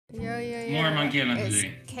Yeah. More Monkey Island it's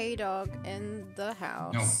today. K-Dog in the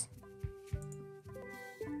house.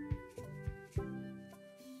 No.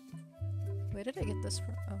 Where did I get this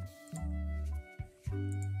from? Oh.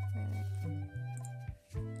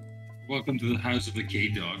 Welcome to the house of the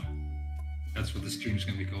K-Dog. That's what the stream's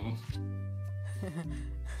gonna be called.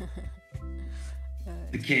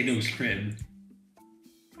 The K-Dog's crib.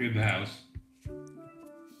 Crib house.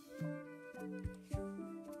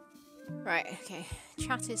 Right, okay.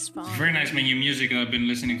 Chat is fine. It's very nice menu music I've been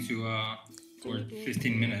listening to for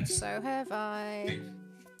 15 minutes. So have I.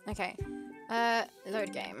 Okay.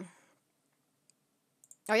 Load game.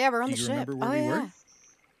 Oh yeah, we're on the ship. Remember where oh we yeah. were?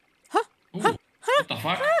 Ooh, what the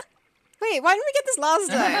fuck? Wait, why didn't we get this last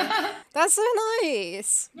time? That's so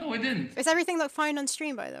nice. No, I didn't. Is everything look fine on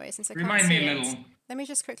stream, by the way? Since I can't Remind see me a it? little. Let me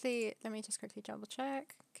just quickly double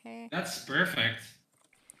check. Okay. That's perfect.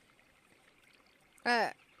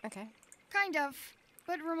 Okay. Kind of.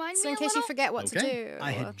 But remind So me in a case you little. forget what to do.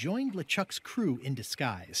 I had joined LeChuck's crew in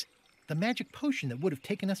disguise. The magic potion that would have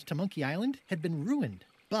taken us to Monkey Island had been ruined,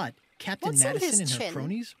 but Captain What's on his Madison and her chin?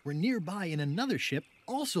 cronies were nearby in another ship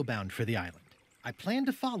also bound for the island. I planned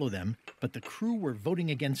to follow them, but the crew were voting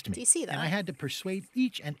against me. Do you see that? And I had to persuade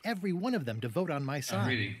each and every one of them to vote on my Oh, side.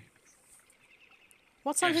 really?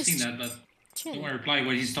 What's Yeah, on I've his seen that, but chin? don't reply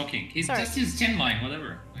when he's talking. He's Sorry. just his chin line,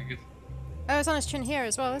 whatever. Like Oh, it's on his chin here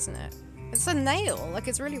as well, isn't it? It's a nail. Like,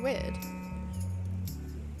 it's really weird.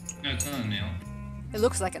 no, it's not a nail. It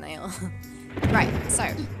looks like a nail. Right, so.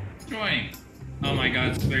 Join. Oh my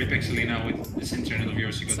god, it's very pixely now with this internet of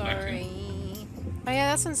yours you got back to. Sorry. Oh yeah,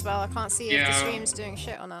 that's unspell. I can't see if the Yeah. stream's doing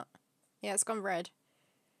shit or not. Yeah, it's gone red.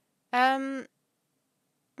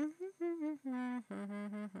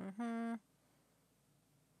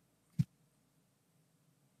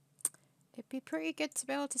 It'd be pretty good to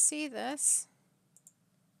be able to see this.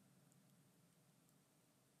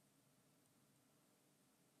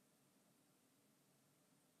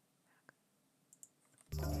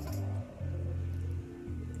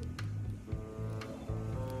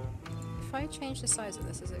 If I change the size of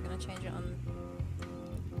this, is it going to change it on...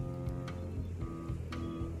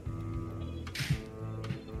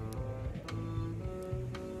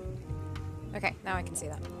 Okay, now I can see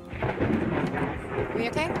that. Are we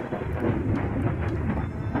okay?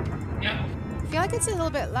 Yeah. I feel like it's a little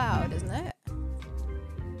bit loud, isn't it?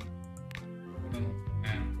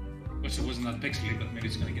 Wish it wasn't that pixely, but maybe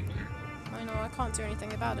it's gonna get better. I know, I can't do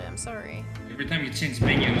anything about it, I'm sorry. Every time you change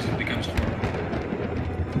menus, it becomes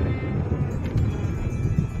horrible.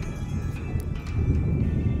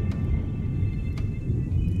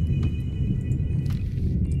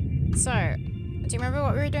 So, do you remember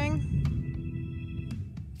what we were doing?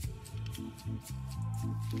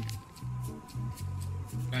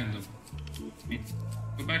 Kind of. I mean,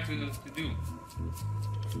 go back to the to-do.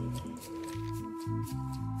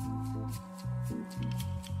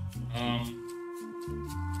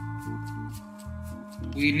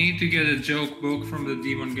 We need to get a joke book from the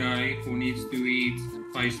demon guy who needs to eat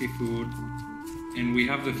spicy food. And we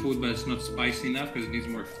have the food, but it's not spicy enough because it needs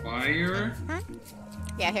more fire.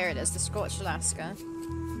 Yeah, here it is, the Scorched Alaska.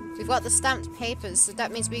 We've got the stamped papers, so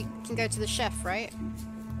that means we can go to the chef, right?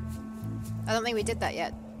 I don't think we did that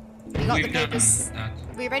yet. We got the papers. That.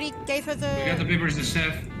 We already gave her We got the the... papers to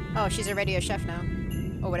chef. Oh, she's already a chef now.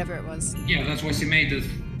 Or whatever it was. Yeah, that's why she made the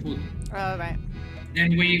food. Oh, right.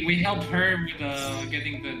 Then we helped her with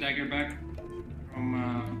getting the dagger back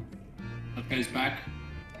from that guy's back.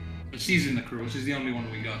 But she's in the crew. She's the only one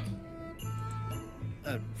we got.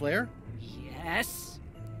 Flair? Yes?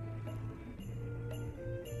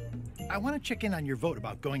 I want to check in on your vote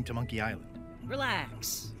about going to Monkey Island.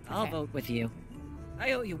 Relax. I'll Okay. vote with you.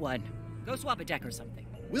 I owe you one. Go swap a deck or something.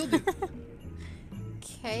 Will do.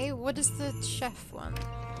 Okay, what is the chef one?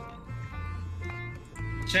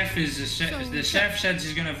 Chef is the chef. So The chef said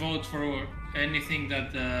he's gonna vote for anything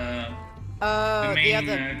that Oh, the main,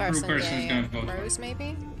 other crew person, person is yeah, gonna vote for. Rose,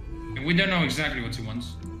 maybe? and we don't know exactly what he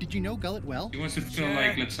wants. Did you know Gullet well? He wants to feel Sure.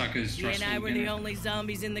 like Letsaka is He and trustful I were again. the only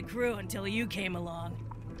zombies in the crew until you came along.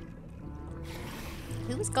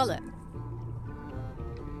 Who was Gullet?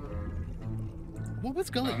 What was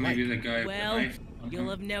Gullet like? Maybe the guy with the Well, knife. you'll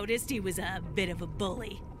have noticed he was a bit of a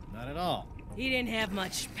bully. Not at all. He didn't have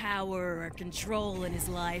much power or control in his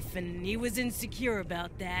life, and he was insecure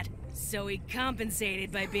about that. So he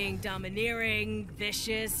compensated by being domineering,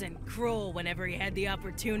 vicious, and cruel whenever he had the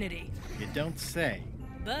opportunity. You don't say.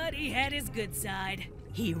 But he had his good side.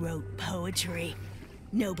 He wrote poetry.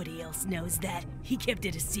 Nobody else knows that. He kept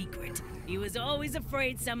it a secret. He was always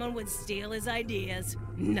afraid someone would steal his ideas.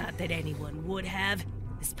 Not that anyone would have.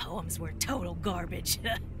 His poems were total garbage.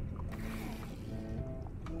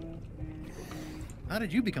 How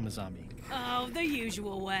did you become a zombie? Oh, the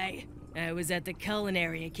usual way. I was at the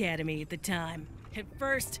Culinary Academy at the time. At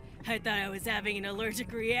first, I thought I was having an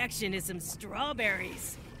allergic reaction to some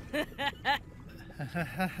strawberries.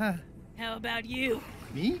 How about you?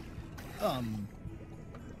 Me? I'm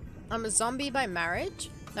a zombie by marriage?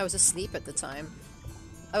 I was asleep at the time.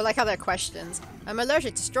 I like how they're questions. I'm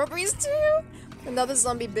allergic to strawberries too! Another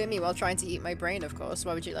zombie bit me while trying to eat my brain, of course.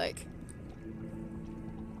 What would you like?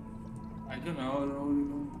 I don't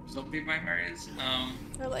know. Zombie by marriage.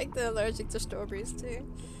 I like the allergic to strawberries too.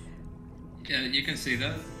 Yeah, you can say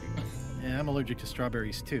that. Yeah, I'm allergic to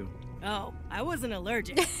strawberries too. Oh, I wasn't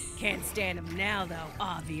allergic. Can't stand them now, though,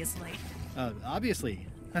 obviously. Obviously.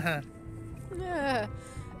 Yeah.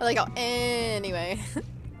 I like how anyway.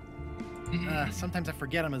 Sometimes I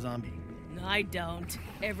forget I'm a zombie. I don't.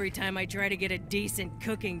 Every time I try to get a decent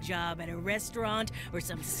cooking job at a restaurant or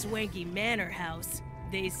some swanky manor house,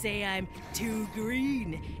 they say I'm too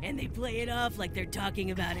green, and they play it off like they're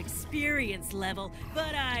talking about experience level,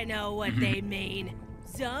 but I know what they mean.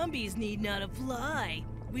 Zombies need not apply.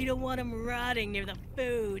 We don't want them rotting near the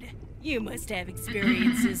food. You must have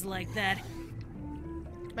experiences like that.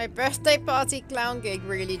 My birthday party clown gig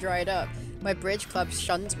really dried up. My bridge club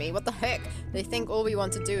shunned me. What the heck? They think all we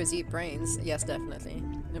want to do is eat brains. Yes, definitely.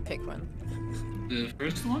 No, pick one. The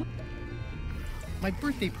first one? My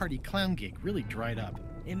birthday party clown gig really dried up.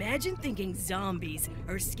 Imagine thinking zombies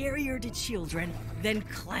are scarier to children than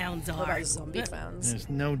clowns What are. about zombie clowns? There's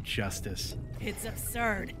no justice. It's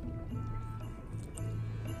absurd.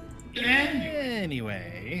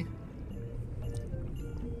 Anyway,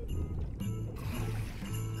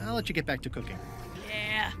 I'll let you get back to cooking.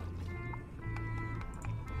 Yeah.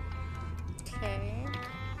 Okay.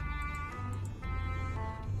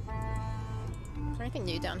 Is there anything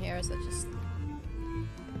new down here? Is it just...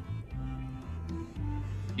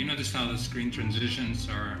 You notice how the screen transitions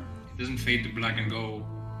are. It doesn't fade to black and go.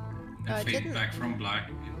 Oh, And it fade didn't. back from black.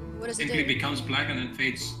 What does it Simply do? becomes black and then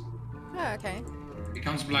fades. Oh, okay.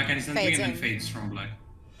 Becomes black instantly Fades and then in. fades from black.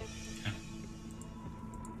 Yeah.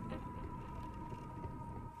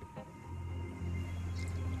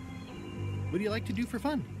 What do you like to do for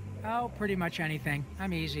fun? Oh, pretty much anything.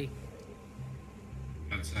 I'm easy.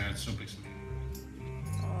 That's so big.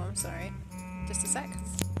 Oh, I'm sorry. Just a sec.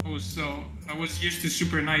 Oh, so I was used to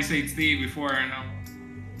super nice HD before, and now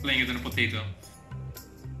playing it in a potato.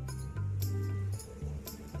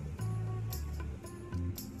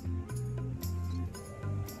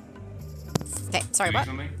 Okay, sorry, Doing what?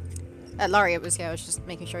 something? Laurie, it was here. I was just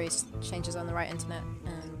making sure he changes on the right internet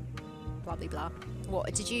and blah blah blah.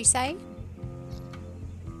 What did you say?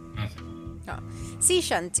 Nothing. Oh, sea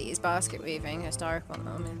shanties, basket weaving, historical.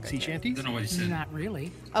 Sea I shanties? don't know what you said. Not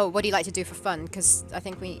really. Oh, what do you like to do for fun? Because I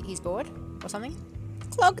think he's bored or something.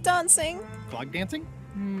 Clog dancing. Clog dancing?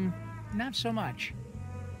 Not so much.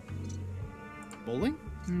 Bowling?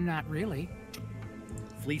 Not really.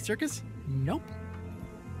 Flea circus? Nope.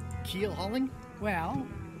 Keel hauling? Well,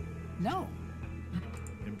 no.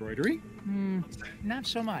 Embroidery? Not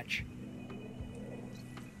so much.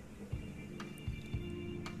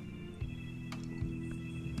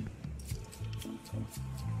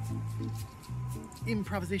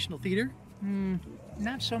 Improvisational theater?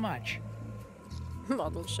 Not so much.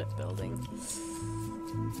 Model shipbuilding.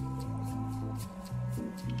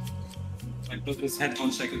 I put this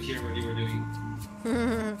headphones so I could hear what you were doing.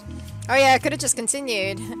 Oh yeah, I could have just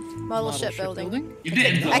continued. Model shipbuilding. You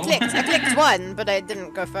did, though. I clicked one, but I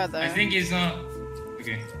didn't go further. I think it's not.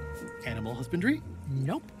 Okay. Animal husbandry?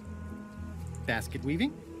 Nope. Basket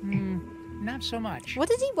weaving? Not so much. What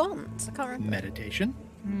did he want? I can't remember. Meditation?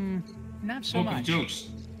 Not so Book of much. jokes.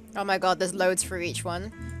 Oh my god, there's loads for each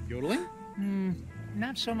one. Yodeling?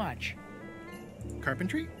 Not so much.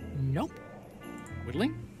 Carpentry? Nope.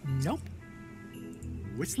 Whittling? Nope.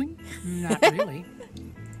 Whistling? Not really.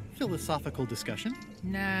 Philosophical discussion?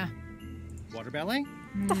 Nah. Water ballet?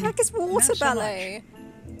 The heck is water not so ballet?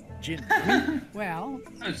 Gin? Well,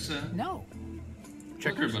 That's no.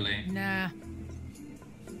 Checker ballet. Nah.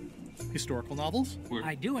 Historical novels? Word.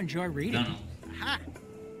 I do enjoy reading. No. Ha!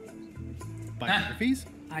 Biographies?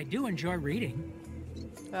 I do enjoy reading.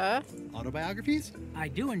 Autobiographies? I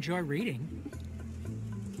do enjoy reading.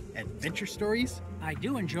 Adventure stories? I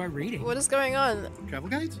do enjoy reading. What is going on? Travel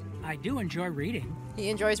guides? I do enjoy reading. He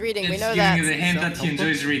enjoys reading, we It's know giving that. you the hint that he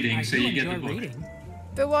enjoys reading, I so do you get enjoy the book. reading.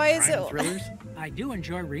 But why is Crime it... thrillers? I do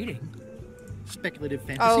enjoy reading. Speculative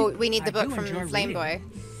fantasy? Oh, we need the I book do from enjoy Flame reading. Boy.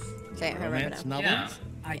 Okay, I remember Romance now. novels?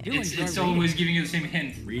 Yeah. I do It's enjoy reading. always giving you the same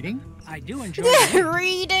hint. Reading? I do enjoy reading.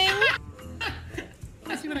 Reading!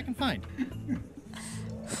 Let's see what I can find.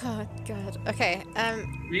 Oh god. Okay.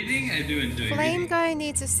 Reading, I do enjoy Flame reading. guy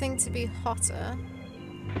needs his thing to be hotter.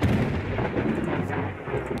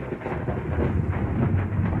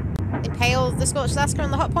 Impale the Scorched Lasker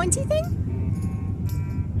on the hot pointy thing?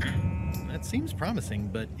 That seems promising,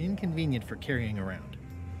 but inconvenient for carrying around.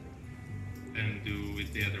 Then do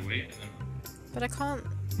it the other way. But I can't.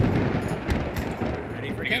 Ready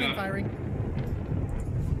for Bring it cannon up. firing.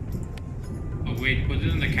 Oh wait, put it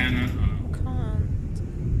in the cannon.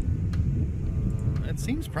 Can't. That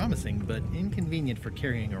seems promising, but inconvenient for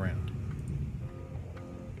carrying around.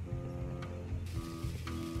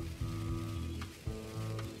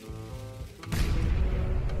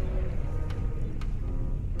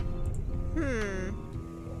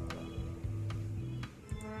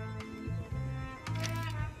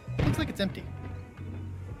 Looks like it's empty.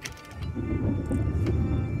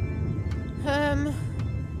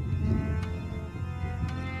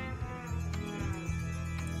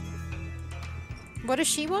 What does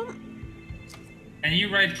she want? And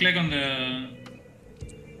you right click on the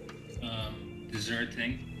dessert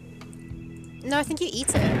thing. No, I think you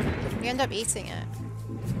eat it. You end up eating it.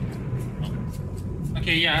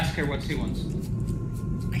 Okay, yeah, ask her what she wants.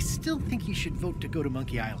 I still think you should vote to go to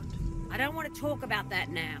Monkey Island. I don't want to talk about that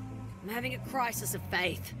now. I'm having a crisis of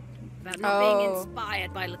faith. About not being Oh.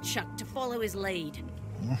 inspired by LeChuck to follow his lead.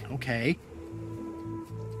 Okay.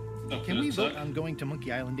 Talk Can to we the vote suck. on going to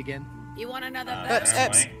Monkey Island again? You want another Oops, vote?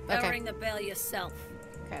 oops. Alright. Go Okay. ring the bell yourself.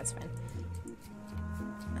 Okay, that's fine.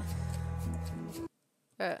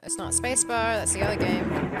 It's not a spacebar, that's the other game.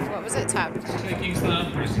 What was it? Tab. Clicking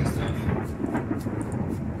stuff, pressing stuff.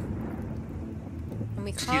 And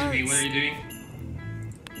we Excuse can't. me, what are you doing?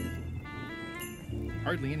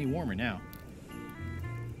 Hardly any warmer now.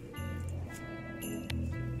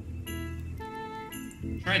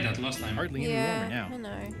 Tried that last time. Hardly any Yeah, warmer now. I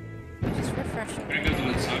know. Just refreshing. We're gonna go to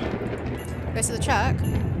Let's Suck. Go to the Chuck.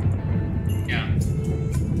 Yeah.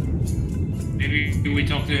 Maybe we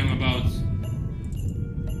talk to him about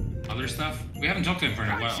other stuff. We haven't talked to him for a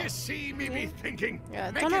while. You see me be thinking. Yeah,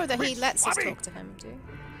 I Make don't know it whether he quick, lets us Swabby. talk to him, do?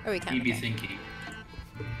 Oh, he can. He be okay. thinking.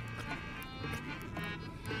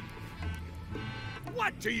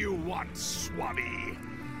 What do you want, Swabby?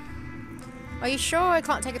 Are you sure I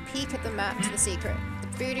can't take a peek at the map to the secret? The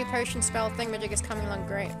voodoo potion spell thingamajig is coming along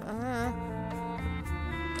great.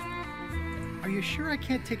 Are you sure I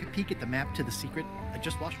can't take a peek at the map to the secret? I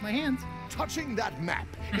just washed my hands. Touching that map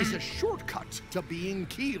is a shortcut to being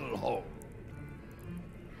Keelhole.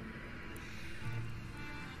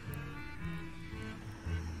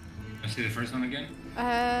 Let's see the first one again.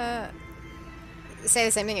 Say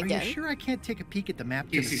the same thing Are again. you sure I can't take a peek at the map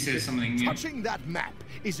to Yes, the he secret? says something new. Touching that map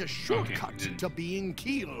is a shortcut good. to being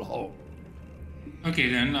Keelhole.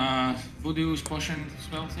 Okay then, voodoo's potion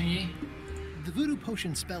spell thingy. The voodoo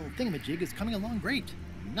potion spell thingamajig is coming along great.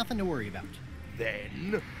 Nothing to worry about.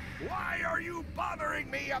 Then, why are you bothering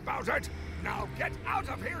me about it? Now get out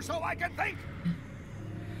of here so I can think.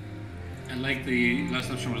 And like the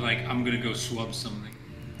last option was like, I'm gonna go swab something.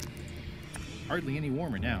 Hardly any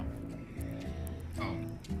warmer now. Oh.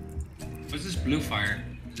 What's this blue fire?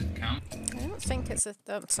 Does it count? I don't think it's a.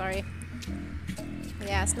 Oh, sorry.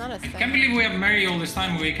 Yeah, it's not a I can't thing. believe we have Mary all this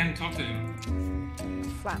time. We can't talk to him.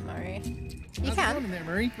 Flat Murray. You How's it going in can. there,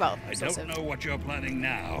 Murray? Well, I sort don't of. know what you're planning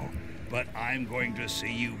now, but I'm going to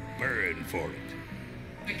see you burn for it.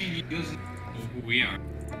 I think he doesn't know who we are.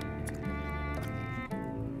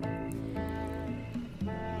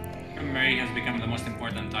 Mary has become the most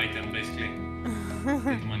important item, basically,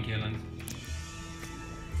 in Monkey Island.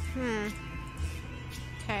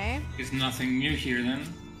 Okay. There's nothing new here then.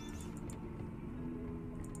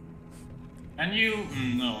 And you?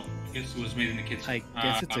 No. I guess it was made in the kitchen. I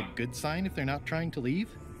guess it's a good sign if they're not trying to leave.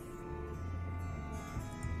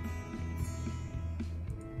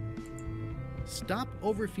 Stop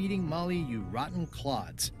overfeeding Molly, you rotten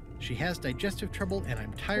clods. She has digestive trouble and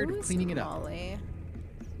I'm tired of Who's cleaning it up. Molly?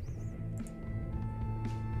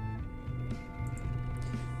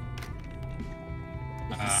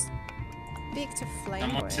 Speak to Flame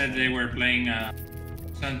Someone Boy. said they were playing,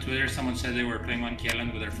 on Twitter, someone said they were playing Monkey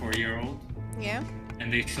Island with their 4-year-old. Yeah.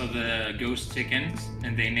 And they saw the ghost chickens,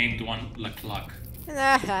 and they named one Cluck.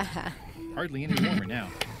 Hardly any warmer now.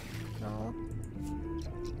 No.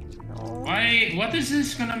 No. Why? What is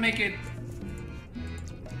this gonna make it?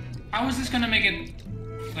 How is this gonna make it?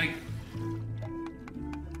 Like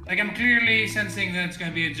I'm clearly sensing that it's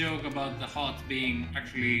gonna be a joke about the hot being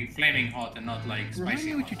actually flaming hot and not like Remind spicy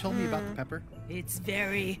me what you hot. told me about the pepper. It's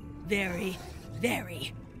very, very,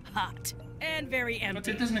 very hot and very But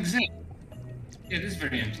empty. it doesn't exist. It is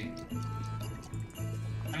very empty.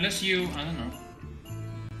 Unless you, I don't know.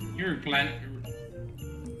 You're plan.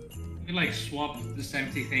 You like swap this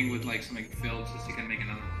empty thing with like something filled so you can make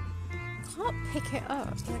another one. Can't pick it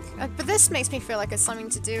up. Like, but this makes me feel like it's something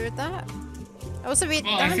to do with that. Also, Well,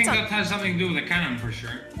 I think that has something to do with the cannon for sure.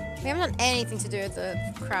 We haven't done anything to do with the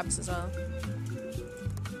crabs as well.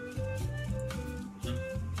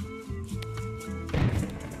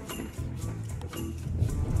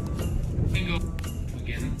 We can go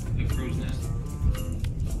again, the crow's nest.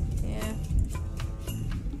 Yeah.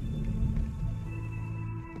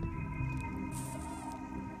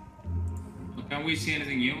 Can we see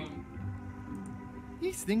anything new?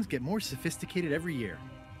 These things get more sophisticated every year.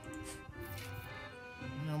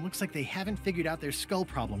 You know, looks like they haven't figured out their skull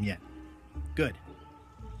problem yet. Good.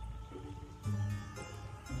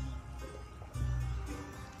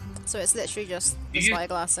 So it's literally just the Do you-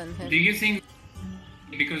 spyglass and him. Do you think,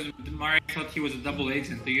 because Mario thought he was a double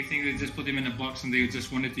agent, do you think they just put him in a box and they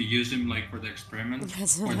just wanted to use him like for the experiment?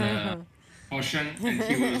 For the potion? And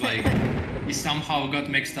he was like, he somehow got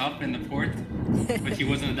mixed up in the port, but he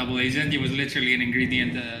wasn't a double agent, he was literally an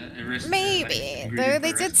ingredient, Maybe. like, Though they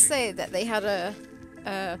ingredient did for say that they had a,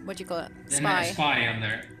 what do you call it? Spy. A spy on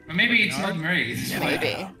there. But maybe it's not Mary. It's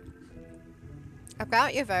Maybe.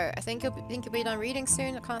 About your vote, I think you'll be done reading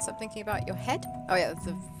soon. I can't stop thinking about your head. Oh yeah,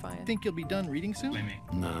 the fire. Think you'll be done reading soon?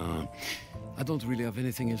 Nah, I don't really have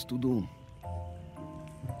anything else to do.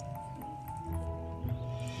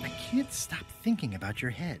 I can't stop thinking about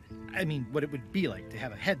your head. I mean, what it would be like to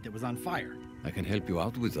have a head that was on fire. I can help you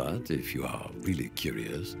out with that if you are really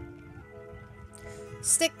curious.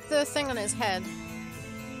 Stick the thing on his head.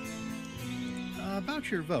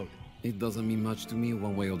 About your vote. It doesn't mean much to me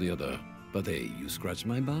one way or the other. But hey, you scratch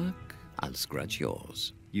my back, I'll scratch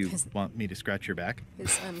yours. You want me to scratch your back?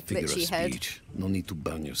 His Figure of glitchy head. speech. No need to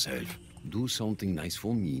burn yourself. Do something nice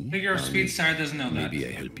for me. Figure of and speech, Sarah doesn't know that. Maybe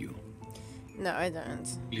I help you. No, I don't.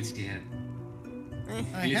 Glitzy head.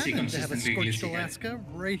 I Glitzy happen to have a consistently scorched glitzy head. Alaska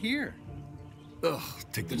right here. Ugh,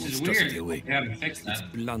 take the Which is monstrosity weird. away. They haven't fixed that. Its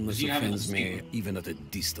blandness You haven't offends me, seen even at a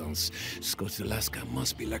distance. Scorched Alaska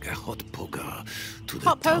must be like a hot poker to the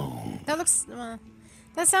Hot poke? tongue. That looks...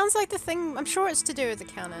 that sounds like the thing... I'm sure it's to do with the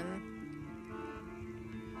cannon.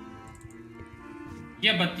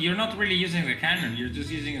 Yeah, but you're not really using the cannon, you're just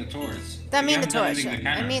using a torch. I You mean the haven't done torch. anything with the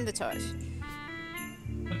I cannon. mean the torch.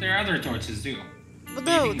 But there are other torches too. Well,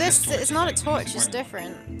 no, think this torch it's is not a like the most torch. It's important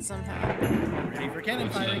different somehow. Ready for cannon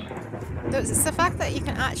What's firing. It's the fact that you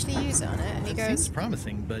can actually use it on it, and he That seems goes,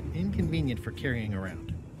 promising, but inconvenient for carrying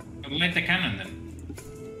around. Light the cannon then.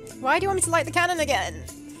 "Why do you want me to light the cannon again?"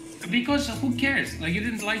 Because who cares? Like, you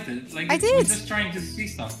didn't light it. Like, I we're did. just trying to see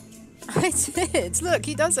stuff. I did. Look,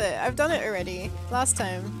 he does it. I've done it already last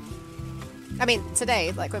time. I mean,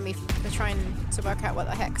 today, like when we were trying to work out what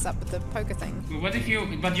the heck's up with the poker thing. What if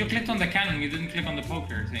you... But you clicked on the cannon, you didn't click on the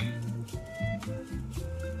poker thing.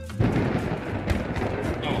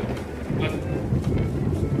 Oh. What?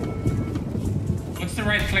 What's the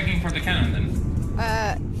right clicking for the cannon then?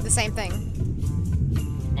 The same thing.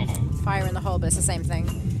 Oh. Fire in the hole, but it's the same thing.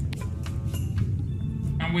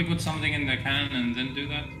 Can't we put something in the cannon and then do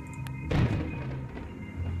that?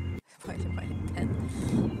 Why did I pen?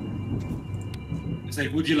 It's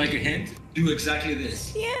like, would you like a hint? Do exactly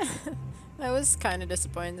this. Yeah, that was kind of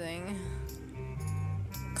disappointing.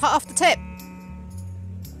 Cut off the tip.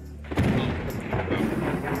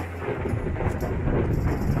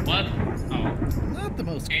 What? Oh. Not the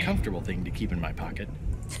most comfortable thing to keep in my pocket.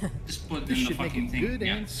 Just put This in the should make fucking it thing. good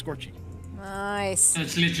Yeah. and scorching. Nice. So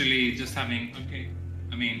it's literally just having... Okay.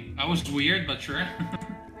 I mean, that was weird, but sure.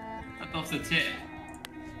 Cut off the tip.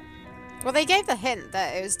 Well, they gave the hint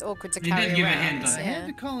that it was awkward to They carry did give a around. hint, I yeah. had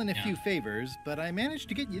to call in a few favors, but I managed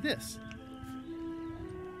to get you this.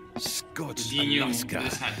 Scotch You knew Alaska.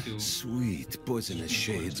 this had to- Sweet, poisonous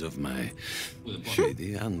shades of my With a book.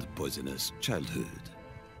 shady and poisonous childhood.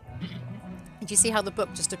 Did you see how the book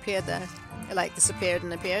just appeared there? It like disappeared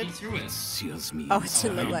and appeared. He threw it. Seals me Oh, it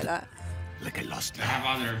didn't look inside like that. like I lost I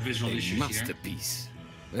have other visual a issues here. masterpiece.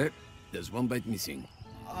 There's one bite missing.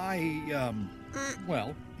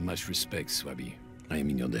 Well, Much respect, Swabby. I am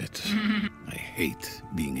in your debt. I hate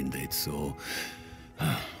being in debt, so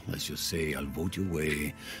let's just say I'll vote your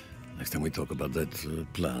way next time we talk about that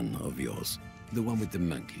plan of yours. The one with the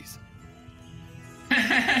monkeys.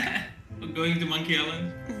 Going to Monkey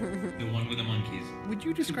Island? The one with the monkeys. would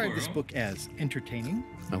you describe this Tomorrow. book as entertaining?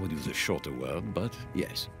 I would use a shorter word, but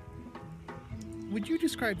yes. Would you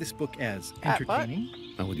describe this book as What? entertaining?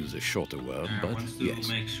 I would use a shorter word, I but want to yes.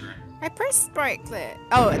 make sure. I pressed right click.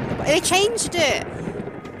 Oh, they changed it.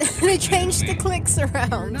 They changed the clicks You're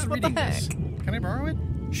around. not What the reading heck? this. Can I borrow it?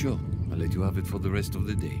 Sure, I'll let you have it for the rest of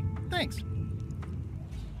the day. Thanks.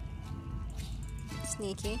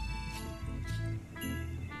 sneaky.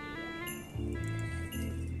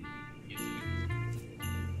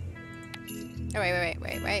 Oh,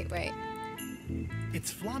 wait.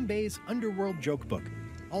 It's Flambe's Underworld Joke Book.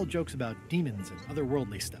 All jokes about demons and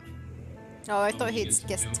otherworldly stuff. Oh, I thought he'd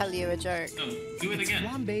just tell you a joke. No, do it It's again.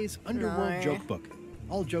 Flambe's Underworld No. Joke Book.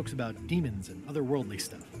 All jokes about demons and otherworldly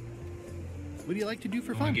stuff. What do you like to do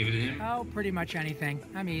for I'll fun? give it to him. Oh, pretty much anything.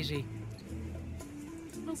 I'm easy.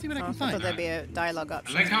 I'll see what I Oh, can I thought find. there'd be a dialogue I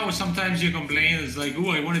option. like how sometimes you complain, it's like,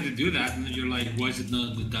 oh, I wanted to do that, and then you're like, why is it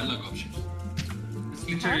not the dialogue option? It's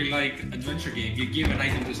literally like adventure game. You give an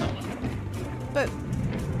item to someone.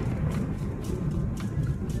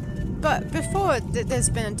 But before there's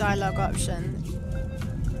been a dialogue option.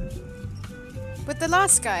 With the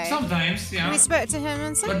last guy, Sometimes, yeah. we spoke to him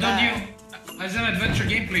and said But don't that. you, as an adventure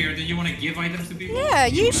game player, do you want to give items to people? Yeah,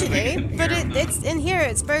 Do you wanna, usually, like, but compare them? it's in here.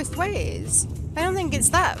 It's both ways. I don't think it's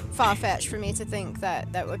that far-fetched for me to think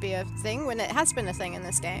that that would be a thing when it has been a thing in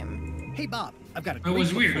this game. Hey, Bob, I've got a It great was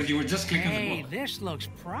book weird for because you were just clicking Hey, the book. this looks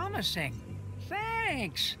promising.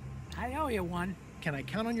 Thanks. I owe you one. Can I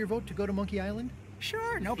count on your vote to go to Monkey Island?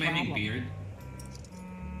 Sure, no Flaming problem. beard.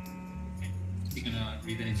 You gonna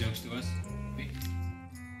read any jokes to us? Wait.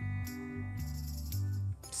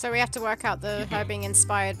 So we have to work out her being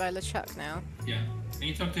inspired by LeChuck now. Yeah. Can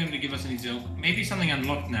you talk to him to give us any joke? Maybe something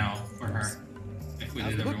unlocked now for her. If we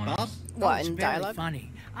How's did the book, everyone Bob? else. What, It's in very dialogue?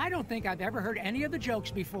 funny. I don't think I've ever heard any of the jokes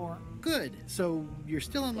before. Good. So you're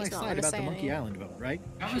still on my He's not side gonna about the say Monkey any. Island vote, right?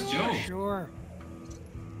 That was joke. Sure.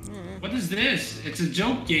 What is this? It's a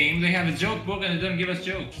joke game. They have a joke book and they don't give us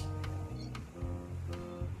jokes.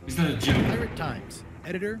 It's not a joke. Pirate Times.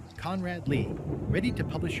 Editor Conrad Lee. Ready to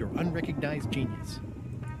publish your unrecognized genius.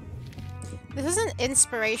 This is an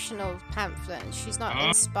inspirational pamphlet. And she's not Oh,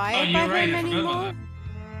 inspired you're by right. him I forgot about anymore.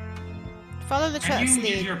 Follow that. Can LeChuck's you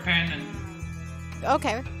use lead. your pen and...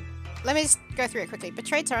 Okay. Let me just go through it quickly.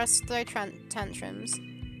 Betray Taurus, throw tantrums.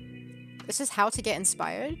 This is how to get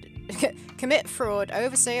inspired. Commit fraud,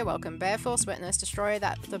 overstay your welcome, bear false witness, destroy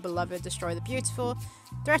the beloved, destroy the beautiful,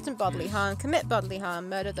 threaten bodily harm, commit bodily harm,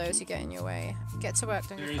 murder those who get in your way. Get to work,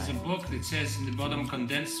 don't There you is a find? book that says in the bottom,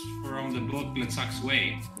 condensed from the book LeChuck's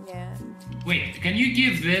Way. Yeah. Wait, can you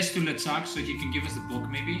give this to LeChuck so he can give us the book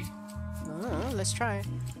maybe? Oh, let's try.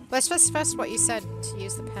 Let's first what you said to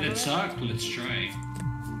use the pen. LeChuck, let's try.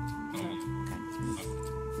 Oh.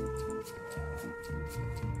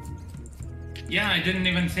 Yeah, I didn't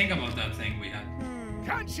even think about that thing we had.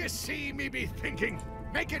 Can't you see me be thinking?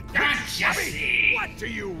 Make it quick, Can't you Swabby! see? What do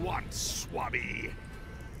you want, Swabby?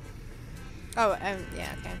 Oh,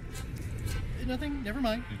 yeah, okay. Nothing. Never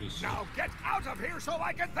mind. Now get out of here so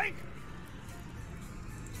I can think!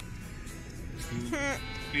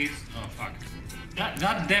 Please. Oh fuck.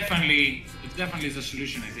 That definitely is a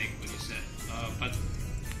solution, I think, what you said. But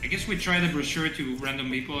I guess we try the brochure to random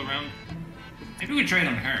people around. Maybe we try it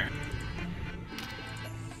on her.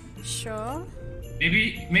 Sure.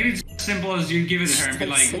 Maybe it's as simple as you give it to her and be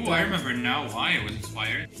That's like, so "Oh, I dumb. remember now why I was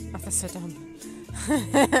inspired." Oh, that's so dumb.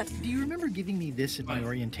 Do you remember giving me this at my What?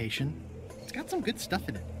 orientation? It's got some good stuff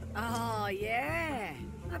in it. Oh, yeah.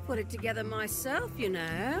 I put it together myself, you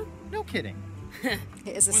know. No kidding. It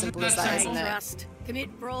is as Was it simple as that that, simple? isn't it? Trust, commit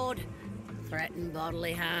fraud, threaten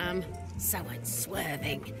bodily harm. So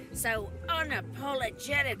unswerving, so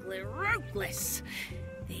unapologetically ruthless.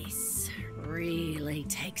 This really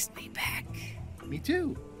takes me back. Me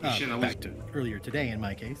too. Shit, I was- Back to earlier today in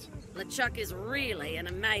my case. LeChuck is really an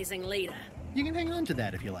amazing leader. You can hang on to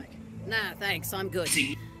that if you like. No, thanks, I'm good.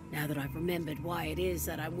 Now that I've remembered why it is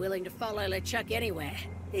that I'm willing to follow LeChuck anywhere,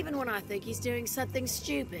 even when I think he's doing something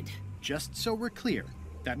stupid. Just so we're clear,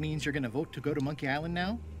 that means you're gonna vote to go to Monkey Island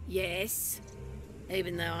now? Yes,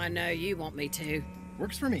 even though I know you want me to.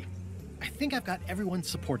 Works for me. I think I've got everyone's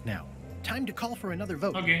support now. Time to call for another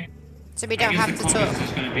vote. Okay. So we I don't guess have the to comments talk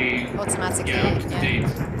is gonna be automatically. yeah, up to Yeah.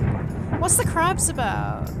 date. What's the crabs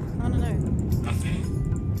about? I don't know. Nothing.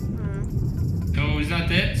 So is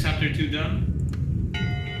that it? Chapter 2 done?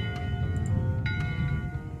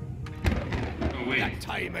 Oh wait. That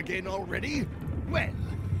time again already? Well,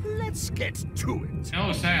 let's get to it.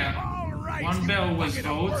 No, Sam. All right, One you bell was bucket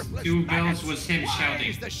of vote, worthless 2 bells maggots. was him Why shouting.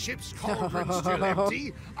 is the ship's cauldron still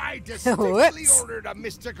empty? I distinctly Whoops. ordered a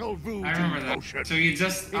mystical voodoo I remember that. potion. So you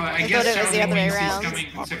just, I I guess thought it was the shouting other way means around. he's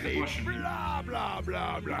coming to check the portion. Blah, blah,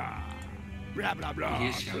 blah, blah. Blah, blah, blah. He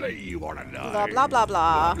is shouting. Play you on a Blah knife. blah blah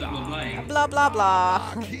blah. Blah, blah, blah. Blah blah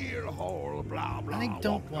blah. Keel-hole, blah, blah, I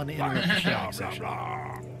don't want to interrupt the shouting session.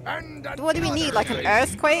 And What do we need? Like an another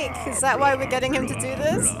earthquake? Is that why we're getting him to do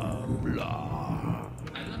this? I don't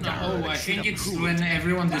know. I think it's when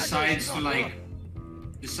everyone decides to like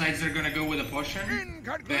decides they're gonna go with a potion, In then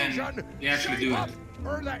conclusion, they actually shape do up, it.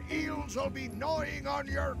 or the eels will be gnawing on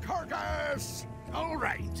your carcass. All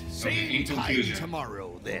right, same in time conclusion.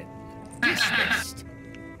 tomorrow then. Dismissed.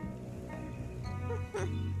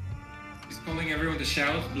 He's calling everyone to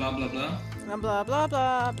shout, blah blah blah. Blah blah blah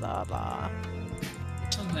blah blah blah.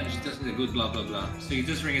 Sometimes he doesn't a good blah blah blah. So you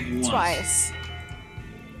just ring it once. Twice.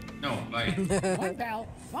 No, bye. One bell.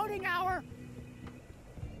 Voting hour.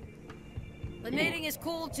 The meeting is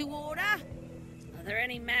called to order. Are there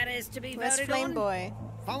any matters to be Where's voted Flame on? Boy?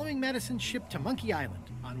 Following Madison's ship to Monkey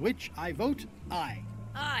Island, on which I vote aye.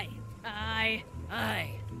 Aye. Aye.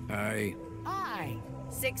 Aye. Aye. Aye.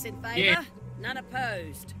 6 in favor, Yeah. none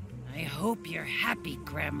opposed. I hope you're happy,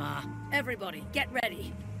 Grandma. Everybody, get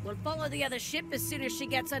ready. We'll follow the other ship as soon as she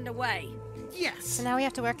gets underway. Yes! So now we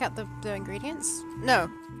have to work out the ingredients? No.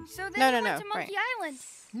 So then No, we no, went no, to Monkey Island.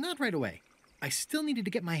 Not right away. I still needed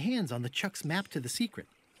to get my hands on the Chuck's map to the secret.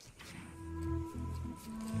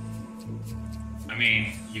 I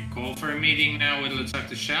mean, you call for a meeting now with Let's Talk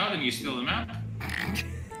to Shout and you steal the map?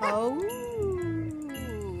 Oh.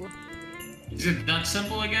 Is it that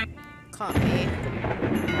simple again? Can't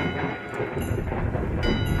be.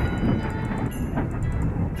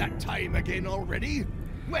 That time again already?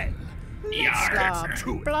 Well, Blah get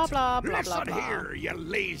to it. blah blah blah Listen blah. here, you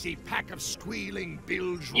lazy pack of squealing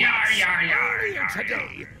bilge Yar, rats. yar, yar, Earlier yar,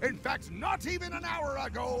 today, in fact, not even an hour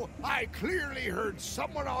ago, I clearly heard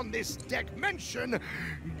someone on this deck mention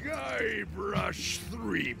Guybrush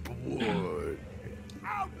Threepwood.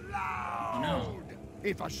 Out loud! No.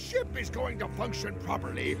 If a ship is going to function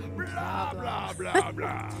properly, blah, blah, blah,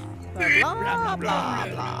 blah. Blah blah blah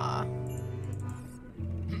blah.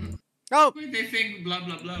 Oh! Wait, they think blah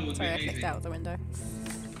blah blah would Sorry, I be kicked amazing. out the window.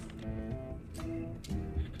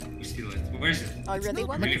 We steal it. Where is it? I really not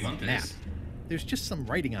want much really of a want map. this. There's just some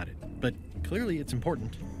writing on it, but clearly it's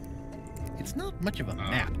important. It's not much of a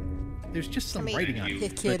map. There's just some me writing on it,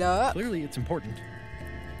 pick but it up. clearly it's important.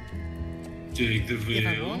 Take the If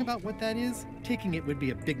I'm veil. wrong about what that is, taking it would be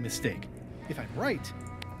a big mistake. If I'm right,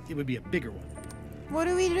 it would be a bigger one. What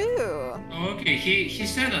do we do? Oh, okay, he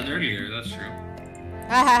said that earlier, that's true.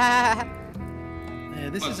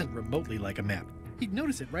 This What? isn't remotely like a map. He'd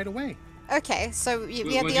notice it right away. Okay, so we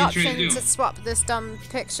What have did the you option do? to swap this dumb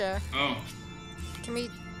picture. Oh. Can we...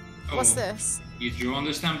 Oh. What's this? You drew on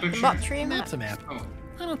the stamp The picture? mop tree A map? map's a map. Oh.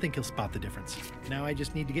 I don't think he'll spot the difference. Now I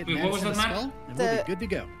just need to get Wait, what was Madison a that map? skull, and we'll The- be good to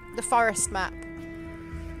go. The forest map.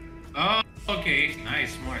 Oh, okay.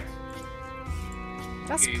 Nice, smart.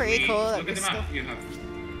 That's Okay, pretty cool. That Look we at the still... map you have.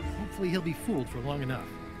 Hopefully he'll be fooled for long enough.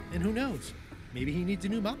 And who knows? Maybe he needs a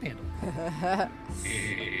new mop handle. I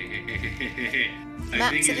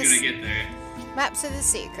Map think to he's this- gonna get there. Maps of the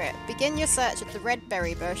secret. Begin your search at the red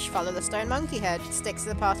berry bush, follow the stone monkey head, stick to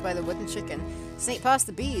the path by the wooden chicken, sneak past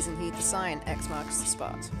the bees and heed the sign, X marks the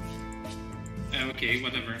spot. Okay,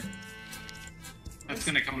 whatever. That's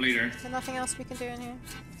gonna come later. Is there nothing else we can do in here?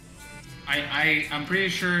 I'm pretty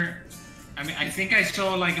sure. I mean, I think I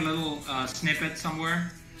saw like a little snippet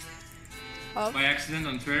somewhere Oh, by accident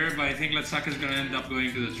on Twitter, but I think Letsaka's gonna end up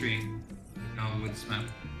going to the tree. No, with this map.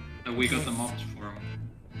 That we got the mobs for him.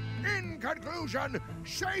 In conclusion,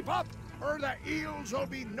 shape up, or the eels will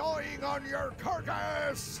be gnawing on your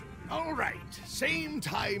carcass. All right, same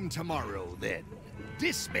time tomorrow then.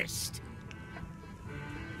 Dismissed.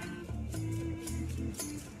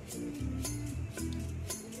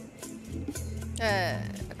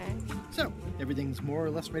 okay. So, everything's more or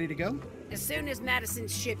less ready to go? As soon as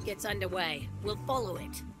Madison's ship gets underway, we'll follow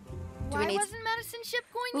it. Why need- wasn't Madison's ship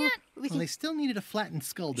going Ooh, yet? we Well, can they still needed a flattened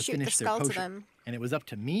skull to shoot the finish their skull to potion. them. And it was up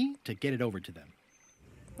to me to get it over to them.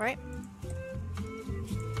 Right?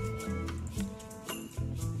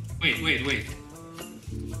 Wait.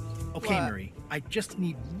 Okay, What? Marie, I just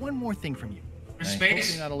need one more thing from you. I hope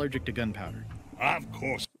Space? you're not allergic to gunpowder. Of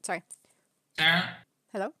course. Sorry. Sarah?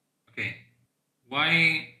 Hello? Okay.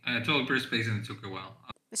 Why? I told her space and it took a while.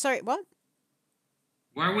 Sorry, what?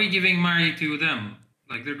 Why are we giving Mari to them?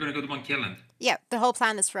 Like they're gonna go to Monkey Island. Yeah, the whole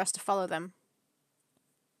plan is for us to follow them.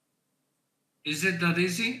 Is it that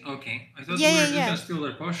easy? Okay. I thought Yeah, we were yeah, just yeah. gonna steal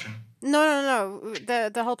their potion. No.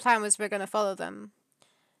 The whole plan was we're gonna follow them.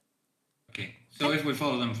 Okay. So if we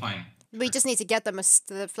follow them, fine. We just need to get them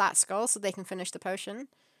the flat skull so they can finish the potion.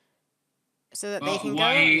 So that they Well, can go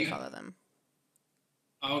why- and we follow them.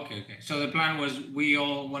 Oh, okay. So the plan was we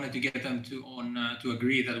all wanted to get them to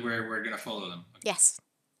agree that we're gonna follow them. Okay. Yes.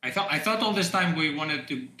 I thought all this time we wanted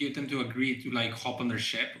to get them to agree to like hop on their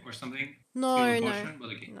ship or something. No, steal the no. potion, but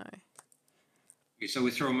okay. No. Okay, so we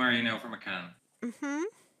throw Mari now from a cannon. Mm-hmm.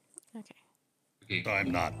 Okay. Okay.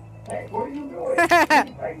 I'm not.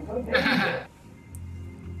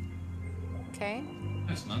 Okay.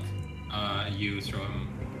 That's not. You throw him.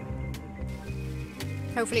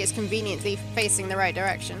 Hopefully it's conveniently facing the right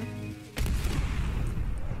direction.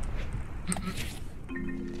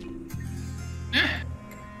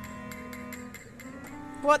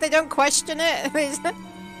 What? They don't question it?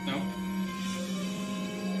 Nope.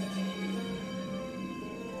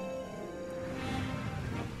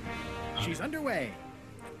 She's underway.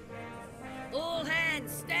 All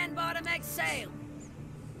hands, stand by to make sail.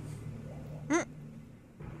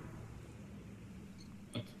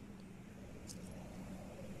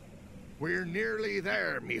 We're nearly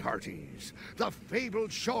there, me hearties. The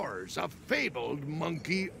fabled shores of fabled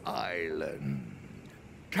Monkey Island.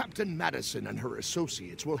 Captain Madison and her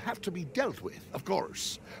associates will have to be dealt with, of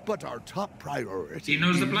course. But our top priority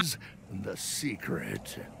is the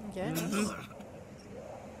secret. Yes.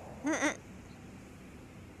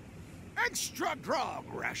 Extra grog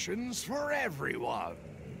rations for everyone.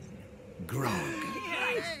 Grog.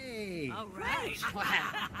 Hey! All right.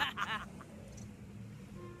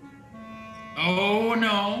 Oh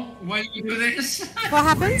no! Why do you do this? What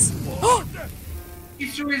happens? He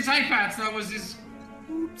threw his iPad. That was his.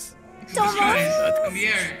 Oops. Disguise in the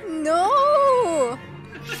air. No! I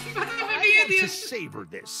want to savor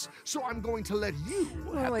this, so I'm going to let you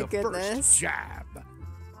have my the goodness. first jab.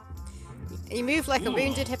 You move like a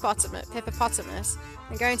wounded hippopotamus.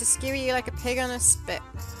 I'm going to skewer you like a pig on a spit.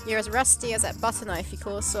 You're as rusty as that butter knife you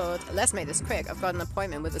call a sword. Let's make this quick. I've got an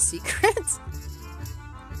appointment with the secret.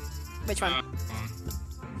 Which one?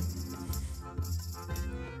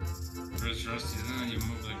 Rusty, you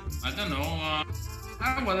move like I don't know.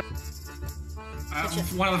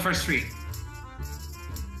 One of the first three.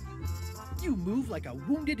 You move like a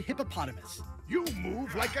wounded hippopotamus. You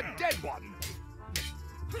move like a dead one.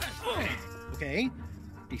 Okay,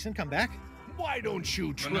 decent comeback. Why don't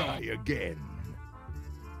you try again?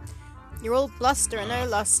 You're all bluster and no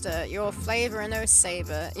luster. You're all flavor and no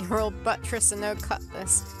savor. You're all buttress and no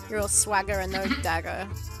cutlass. You're all swagger and no dagger.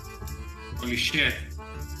 Holy shit.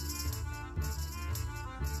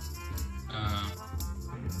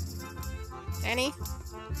 Any?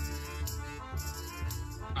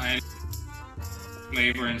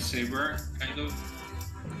 Flavor and saber, kind of.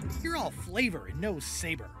 You're all flavor and no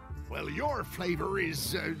saber. Well, your flavor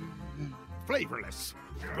is flavorless.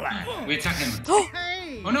 We attack him.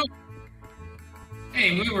 Hey! Oh no!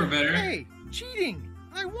 Hey, we were better. Hey, cheating!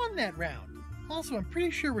 I won that round. Also, I'm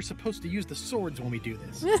pretty sure we're supposed to use the swords when we do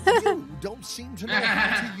this. You don't seem to know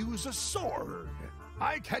how to use a sword.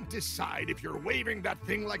 I can't decide if you're waving that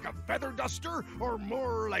thing like a feather duster or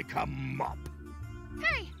more like a mop.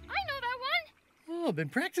 Hey, I know that one. Oh, been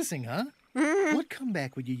practicing, huh? What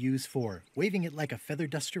comeback would you use for waving it like a feather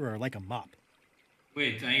duster or like a mop?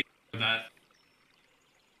 Wait, I know that.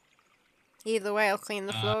 Either way, I'll clean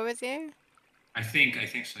the floor with you. I think so,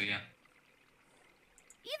 yeah.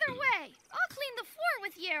 Either way, I'll clean the floor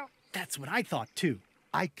with you. That's what I thought, too.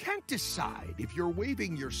 I can't decide if you're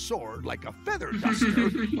waving your sword like a feather duster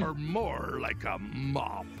or more like a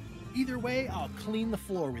mop. Either way, I'll clean the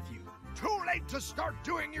floor with you. Too late to start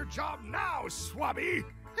doing your job now, Swabby!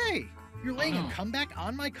 Hey, you're laying a comeback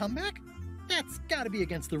on my comeback? That's gotta be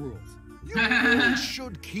against the rules. You really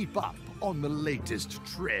should keep up on the latest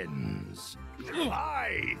trends.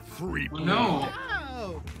 Hi, three. Oh no!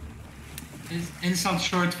 Oh. It's insult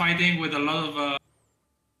short fighting with a lot of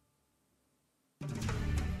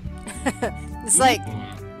It's like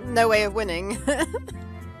no way of winning.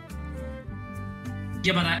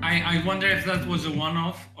 Yeah, but I wonder if that was a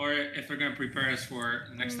one-off or if they're gonna prepare us for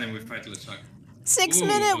next time we fight LeChuck.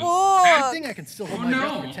 6-minute walk! I think I can still hold my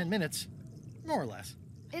breath for 10 minutes. More or less.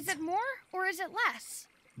 Is it more or is it less?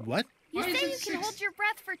 What? You Why say is you it can 6? hold your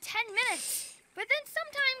breath for 10 minutes, but then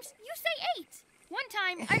sometimes you say 8. One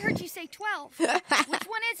time I heard you say 12. Which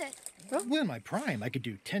one is it? Well, in my prime, I could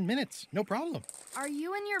do 10 minutes. No problem. Are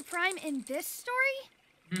you in your prime in this story?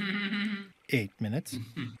 8 minutes.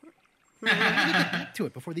 We need to get back to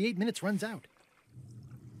it before the 8 minutes runs out.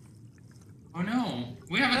 Oh no,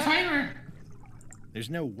 we have a timer! There's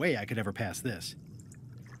no way I could ever pass this.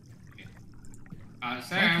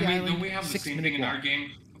 Sarah, Monkey Island, don't we have the same 6-minute thing in our walk.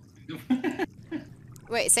 game?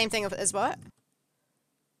 Wait, same thing as what?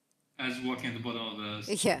 As walking at the bottom of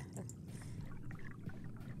the... Yeah.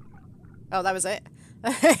 Oh, that was it?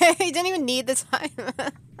 You didn't even need the time.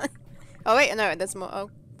 Oh wait, no, there's more.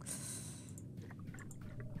 Oh.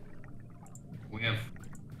 We have...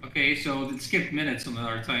 Okay, so it skipped minutes on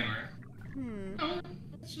our timer. Oh,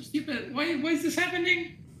 that's so stupid. Why is this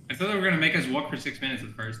happening? I thought they were gonna make us walk for 6 minutes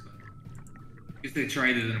at first, but... I guess they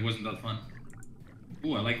tried it and it wasn't that fun.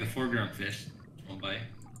 Ooh, I like the foreground fish. One by.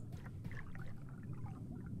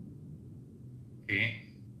 Okay.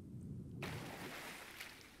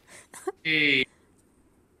 Hey.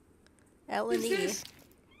 L&E.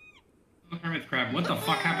 Hermit crab. What the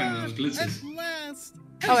fuck happened to those glitzes? Last.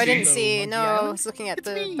 Oh, I didn't Hello, see. Monkey No, I Island. was looking at It's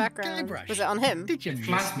the me, background. Guybrush. Was it on him? Did you miss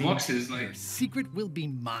Flat me? boxes, Your like. secret will be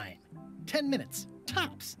mine. 10 minutes,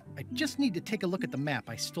 tops. I just need to take a look at the map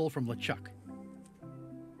I stole from LeChuck.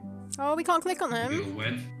 Oh, we can't click on A him. little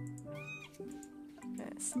wet.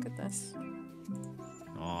 Yes, look at this.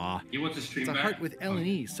 Aw, You want to stream it's a back? heart with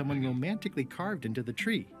L&E someone romantically carved into the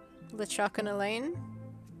tree. LeChuck and Elaine.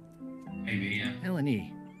 Maybe, yeah.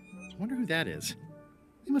 L&E. Wonder who that is.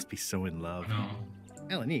 They must be so in love. No.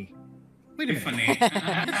 L&E. Wait a You're minute.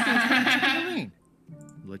 funny. Elaine.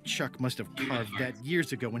 LeChuck must have carved that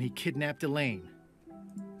years ago when he kidnapped Elaine.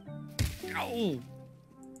 Ow!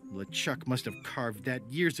 LeChuck must have carved that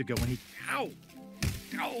years ago when he... Ow!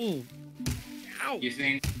 Ow! Ow! You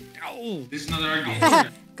think Ow! this is another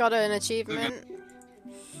argument? Got an achievement.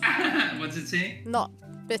 What's it say? Not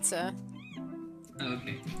bitter. Oh,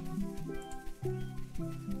 okay.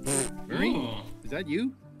 Murray? Ooh. Is that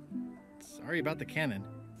you? Sorry about the cannon.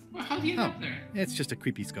 Well, how do you Oh, get up there? it's just a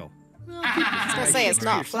creepy skull. Well, I was gonna say it's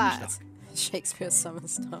not Shakespeare's flat. summer Shakespeare's summer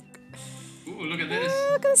stock. Ooh, look at this. Oh,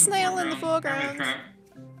 look at the snail in the Hermit foreground. crab.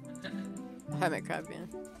 Hermit crab,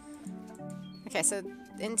 yeah. Okay, so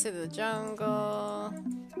into the jungle.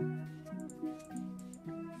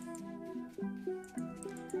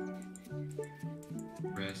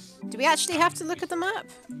 Rest. Do we actually have to look at the map?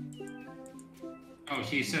 Oh,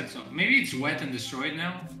 he said so. Maybe it's wet and destroyed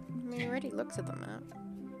now? We already looked at the map.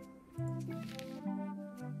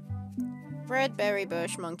 Red berry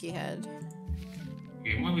bush, monkey head.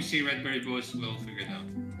 Okay, when we see red berry bush, we'll figure it out.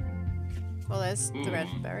 Well, there's the red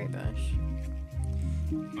Ooh. berry bush.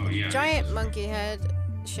 Oh, yeah. Giant monkey head,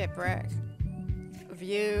 shipwreck,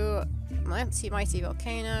 view, mighty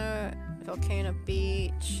volcano, volcano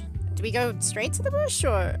beach. Do we go straight to the bush,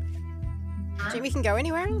 or do you think we can go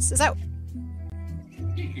anywhere else? Is that...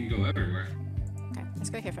 You can go everywhere. Okay, let's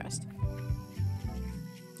go here first.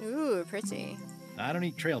 Ooh, pretty. I don't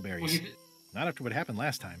eat trail Well, berries. he did- Not after what happened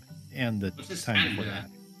last time. And the What's this time stand before there?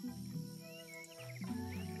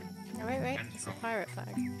 that. Oh, wait, it's a pirate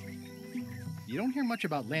flag. You don't hear much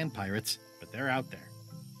about land pirates, but they're out there.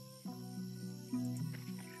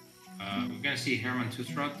 We're gonna see Herman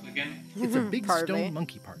Toothrot again. It's a big Hardly. stone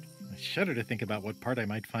monkey part. I shudder to think about what part I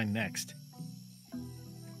might find next.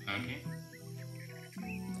 Okay.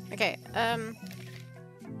 Okay, oh,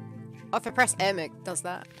 if I press M, it does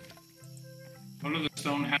that. All of the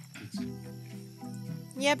stone hats.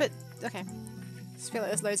 Yeah, but, okay. I just feel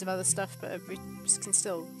like there's loads of other stuff, but we just can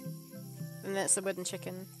still... And that's the wooden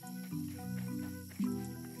chicken.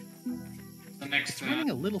 The next It's running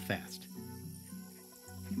a little fast.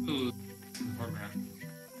 ooh, in the foreground.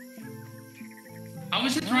 How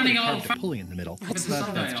is it Well, running I a little carved a fast? pulley in the middle, but What's the that's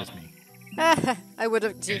sundial? just me. I would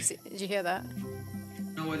have... Did you hear that?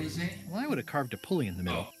 No, what did he say? Well, I would have carved a pulley in the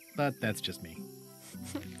middle, but that's just me.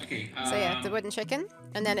 Okay. So yeah, the wooden chicken,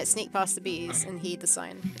 and then it sneak past the bees and heed the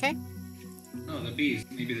sign, okay? No, the bees.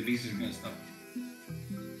 Maybe the bees is gonna stop.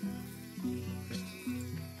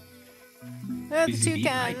 The Busy bee.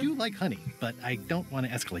 I toucan. do like honey, but I don't want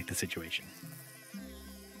to escalate the situation.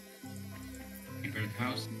 Bird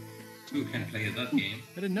house. Two can play at that game.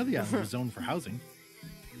 I didn't know the island was zoned for housing.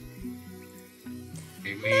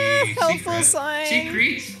 Okay, we Helpful sign.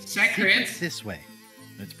 Secrets. Secrets. This way.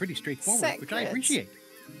 It's pretty straightforward, which I Secrets. appreciate.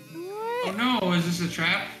 Oh no! Is this a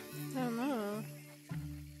trap? I don't know.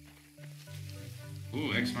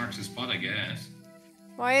 Ooh, X marks the spot, I guess.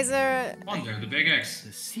 Why is there... Wonder, the big X.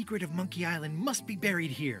 The secret of Monkey Island must be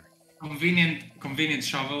buried here. Convenient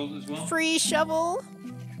shovel as well. Free shovel?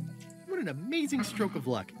 What an amazing stroke of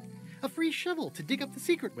luck. A free shovel to dig up the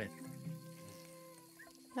secret with.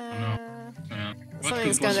 What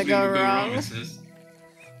Something's could gonna possibly go wrong. it says?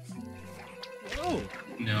 Oh,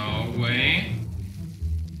 No way.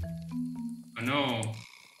 Oh no.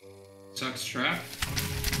 Sucks trap.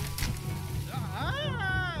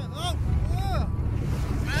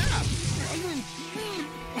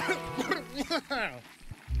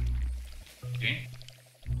 Okay.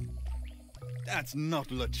 That's not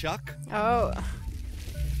LeChuck. Oh.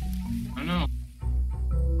 Oh no.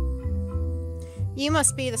 You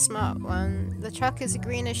must be the smart one. The truck is a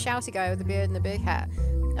greenish shouty guy with a beard and a big hat.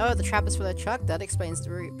 Oh, the trap is for the truck? That explains the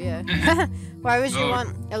root beer. Why would you Oh. want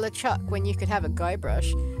a LeChuck when you could have a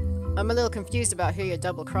Guybrush? I'm a little confused about who you're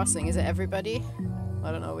double crossing. Is it everybody?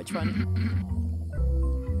 I don't know which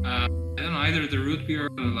one. I don't know, either the root beer or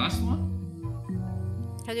the last one?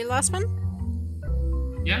 Had you the last one?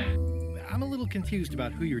 Yeah. I'm a little confused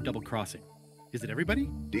about who you're double crossing. Is it everybody?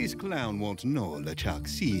 This clown won't know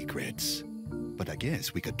LeChuck's secrets. But I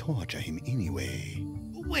guess we could torture him anyway.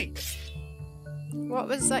 Wait! What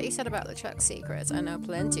was that you said about LeChuck's secrets? I know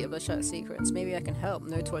plenty of LeChuck's secrets. Maybe I can help.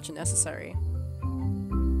 No torture necessary.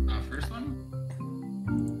 First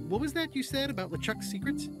one? What was that you said about LeChuck's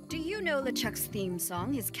secrets? Do you know LeChuck's theme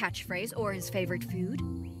song, his catchphrase, or his favorite food?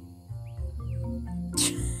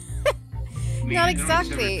 Not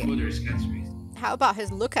exactly. How about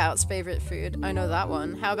his Lookout's favorite food? I know that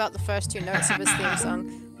one. How about the first 2 notes of his theme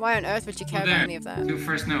song? Why on earth would you care about any of that? 2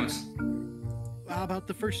 first notes. How about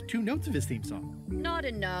the first 2 notes of his theme song? Not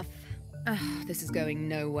enough. Ugh, this is going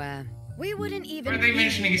nowhere. We wouldn't even Are they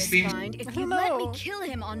mentioning his theme? if you let me kill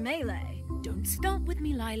him on Melee. Don't start with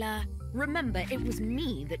me, Lila. Remember, it was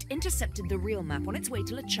me that intercepted the real map on its way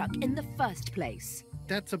to LeChuck in the first place.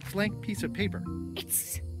 That's a blank piece of paper.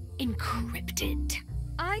 It's encrypted.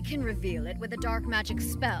 I can reveal it with a dark magic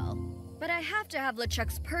spell, but I have to have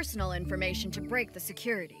LeChuck's personal information to break the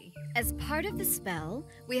security. As part of the spell,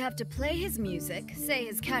 we have to play his music, say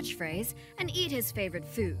his catchphrase, and eat his favorite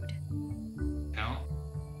food. No.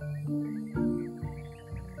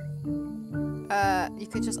 You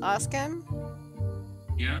could just ask him?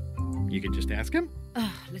 Yeah. You could just ask him?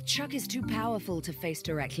 Ugh, LeChuck is too powerful to face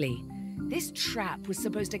directly. This trap was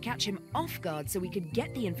supposed to catch him off guard so we could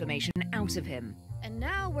get the information out of him. And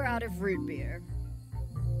now we're out of root beer.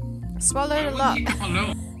 Swallowed a lot.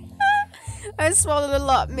 I swallowed a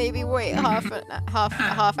lot. Maybe wait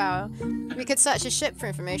half hour. We could search his ship for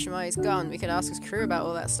information while he's gone. We could ask his crew about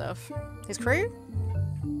all that stuff. His crew?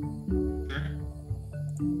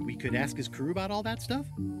 We could ask his crew about all that stuff?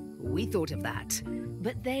 We thought of that.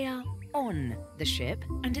 But they are on the ship,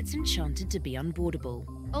 and it's enchanted to be unboardable.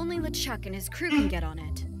 Only LeChuck and his crew can get on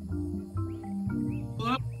it.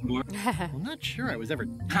 I'm not sure I was ever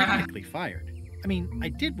technically fired. I mean, I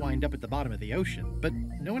did wind up at the bottom of the ocean, but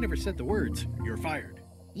no one ever said the words, "You're fired."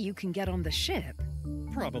 You can get on the ship?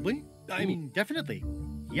 Probably. I mean, definitely.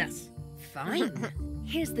 Yes. Fine.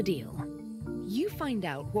 Here's the deal. You find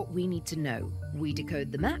out what we need to know. We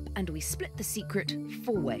decode the map, and we split the secret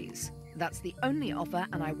 4 ways. That's the only offer,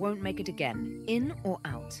 and I won't make it again. In or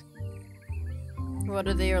out. What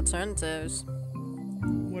are the alternatives?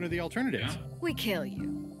 What are the alternatives? We kill you.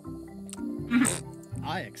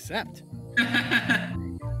 I accept.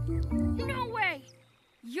 No way!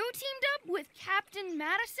 You teamed up with Captain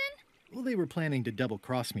Madison? Well, they were planning to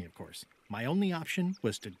double-cross me, of course. My only option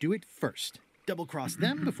was to do it first. Double-cross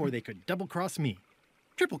them before they could double-cross me.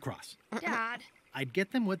 Triple-cross. Dad. I'd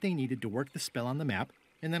get them what they needed to work the spell on the map,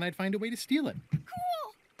 and then I'd find a way to steal it.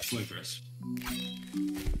 Cool! Wait for us.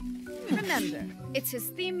 Remember, it's his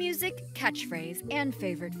theme music, catchphrase, and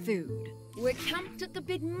favorite food. We're camped at the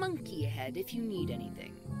Big Monkey Head if you need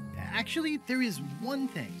anything. Actually, there is one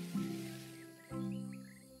thing.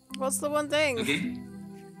 What's the one thing? Okay.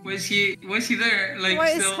 Was he there? Like,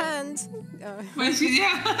 why still? his hand? Oh. Was he?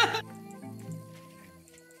 Yeah.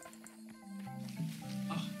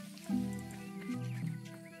 Oh.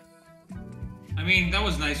 I mean, that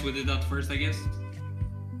was nice we did that first, I guess.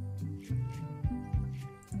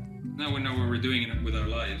 Now we know what we're doing with our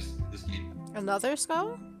lives. This game. Another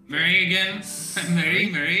skull? Mary again.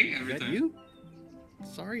 Mary. Every time. You?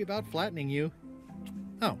 Sorry about flattening you.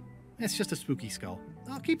 Oh, it's just a spooky skull.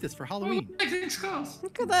 I'll keep this for Halloween. Oh, skulls.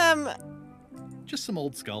 Look at them. Just some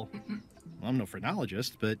old skull. I'm no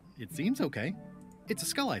phrenologist, but it seems okay. It's a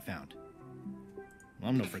skull I found.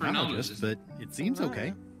 I'm no phrenologist, but it seems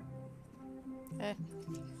okay.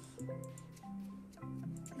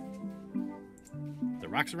 The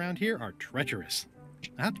rocks around here are treacherous.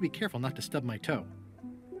 I have to be careful not to stub my toe.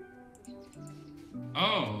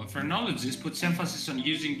 Oh, a phrenologist puts emphasis on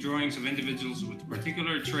using drawings of individuals with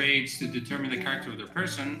particular traits to determine the character of their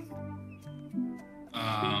person.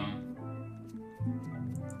 From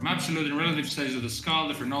absolute and relative studies of the skull,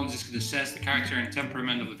 the phrenologist could assess the character and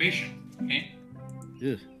temperament of the patient. Okay.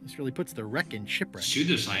 Ugh, this really puts the wreck in shipwreck.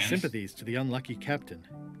 Pseudoscience. Sympathies to the unlucky captain.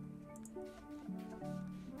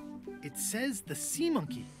 It says the Sea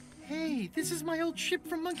Monkey. Hey, this is my old ship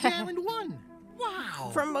from Monkey Island 1. Wow!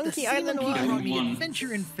 From Monkey the Island Sea Monkey 1. brought me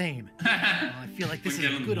adventure and fame. Oh, I feel like this is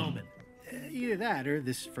a good omen. Either that, or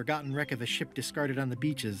this forgotten wreck of a ship discarded on the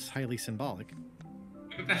beach is highly symbolic.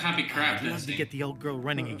 Look at the happy crab I'd love to get the old girl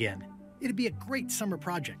running again. It'd be a great summer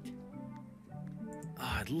project.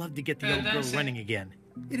 Oh, I'd love to get the old girl running again.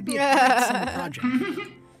 It'd be a great summer project.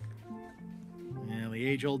 Yeah, the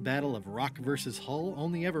age-old battle of rock versus hull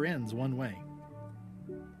only ever ends one way.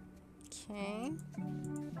 Okay.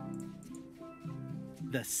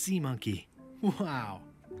 The Sea Monkey. Wow.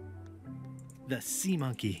 The Sea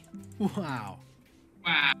Monkey. Wow.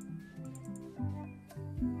 Wow.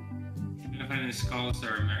 Can I find any skulls that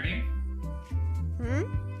are Mary?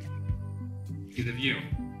 See the view.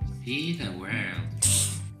 See the world.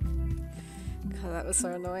 God, that was so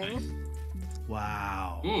annoying.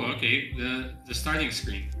 Wow. Ooh, okay. The starting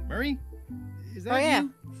screen. Murray? Is that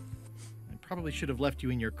you? I probably should have left you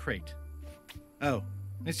in your crate. Oh,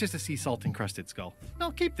 it's just a sea salt encrusted skull.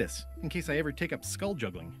 I'll keep this in case I ever take up skull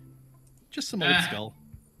juggling. Just some old skull.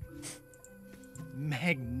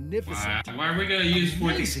 Magnificent. Wow. Why are we gonna use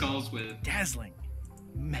 40 Amazing. skulls with? Dazzling.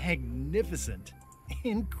 Magnificent.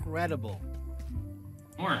 Incredible.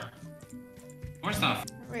 More stuff.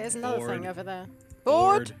 Wait, there's another Bored. thing over there.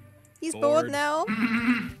 Bored? He's bored now.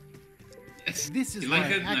 This is You why like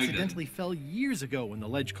I it? No, you accidentally fell years ago when the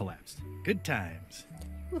ledge collapsed. Good times.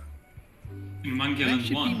 In I Mangaland should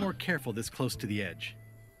be 1. more careful this close to the edge.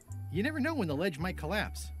 You never know when the ledge might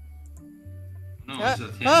collapse. No, it's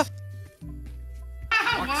a test.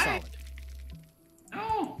 Rock Why? solid.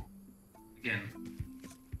 No. Again.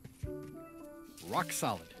 Rock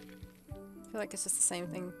solid. I feel like it's just the same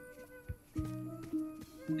thing.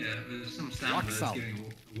 Yeah, there's some sound Rock that's solid.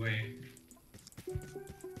 giving away.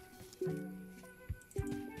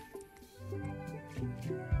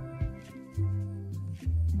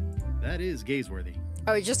 That is gazeworthy.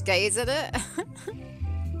 Oh, we just gaze at it?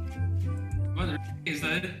 What is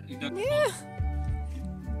that? You don't Yeah.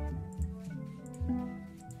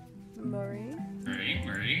 Murray?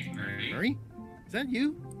 Murray. Murray? Is that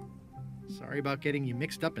you? Sorry about getting you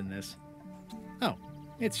mixed up in this. Oh,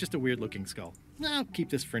 it's just a weird looking skull. I'll keep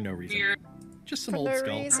this for no reason. Weird. Just some For old no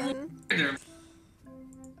skull. reason.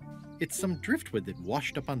 It's some driftwood that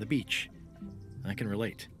washed up on the beach. I can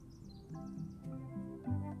relate.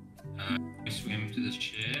 We swim to the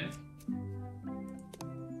ship.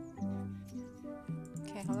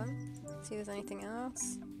 Okay, hold on. See if there's anything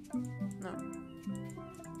else. No.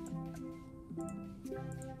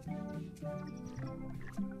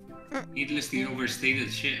 Needlessly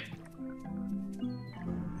overstated ship.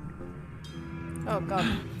 Oh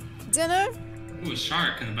god. Dinner? Ooh, a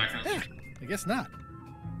shark in the background. I guess not.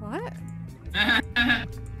 What? I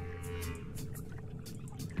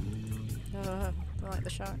like the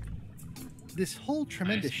shark. This whole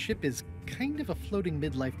tremendous ship is kind of a floating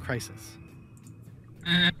midlife crisis.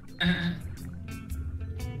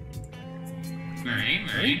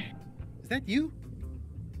 Murray. Is that you?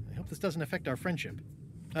 I hope this doesn't affect our friendship.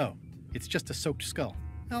 Oh, it's just a soaked skull.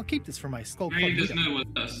 I'll keep this for my skull club Murray doesn't meetup. know what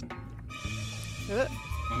us.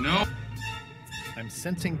 Oh no. I'm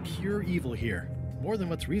sensing pure evil here. More than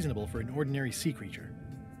what's reasonable for an ordinary sea creature.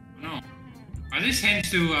 No. Are these hands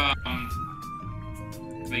to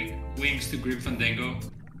like wings to Grim Fandango?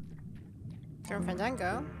 Grim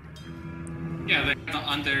Fandango? Yeah, they're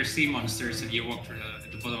undersea monsters that you walk through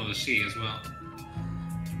at the bottom of the sea as well.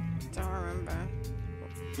 Don't remember.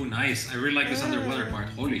 Oh, nice. I really like this underwater part.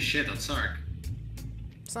 Holy shit, that's shark.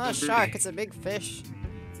 It's not a That's shark, pretty. it's a big fish.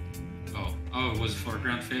 Oh, it was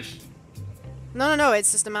foreground fish. No,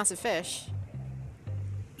 it's just a massive fish.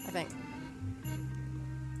 I think.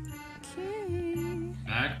 Okay.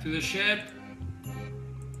 Back to the ship.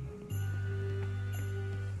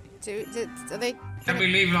 Are they? Can't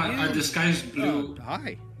believe our disguise blue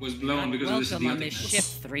hi. was blown because of this Welcome on this idiotic. ship,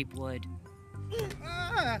 Threepwood.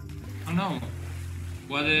 Oh no.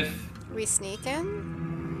 What if We sneak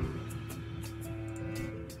in?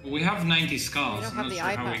 we have 90 skulls? We don't I'm have not the sure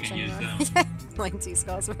eye how we patch can use anymore. them. Yeah, 90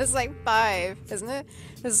 skulls. There's like 5, isn't it?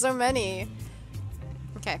 There's so many.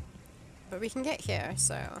 Okay. But we can get here,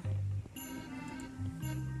 so.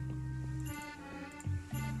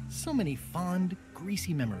 So many fond,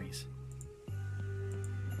 greasy memories.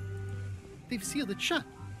 They've sealed it shut.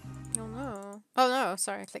 Oh no. Oh no,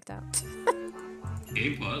 sorry, I clicked out.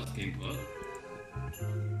 Game plus.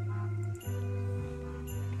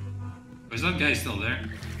 Is that guy still there?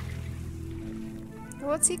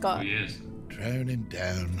 What's he Oh, got? he is. Drowning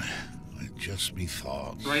down with just me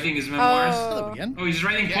thoughts. Writing his memoirs. Oh. Oh, he's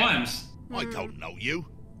writing Yeah. poems. I don't know you.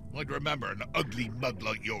 I'd remember an ugly mug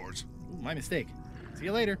like yours. Ooh, my mistake. See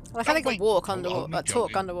you later. I like how they can walk Hold on, underwater, I'm talk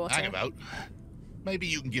joking. underwater. Hang about. Maybe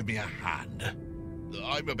you can give me a hand.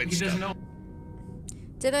 I'm a bit He doesn't know.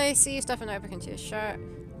 Did I see you stuff a notebook into your shirt?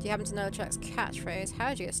 Do you happen to know LeChuck's catchphrase? How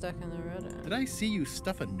did you get stuck in the rudder? Did I see you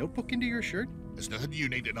stuff a notebook into your shirt? There's nothing you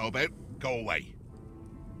need to know about. Go away.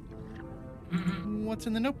 What's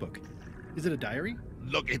in the notebook? Is it a diary?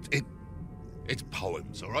 Look, it's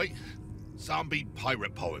poems, all right? Zombie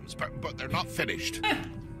pirate poems, but they're not finished.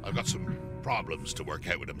 I've got some problems to work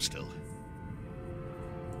out with them still.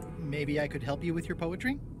 Maybe I could help you with your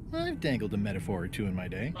poetry? I've dangled a metaphor or two in my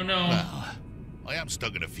day. Oh no. Well, I am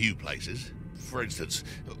stuck in a few places. For instance,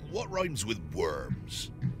 what rhymes with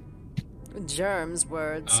worms? Germs,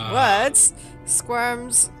 words. Words?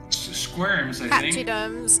 Squirms. Squirms, I think.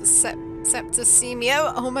 Pachyderms.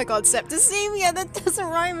 Septicemia. Oh my god, septicemia! That doesn't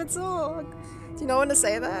rhyme at all. Do you not want to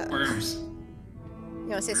say that? Squirms. You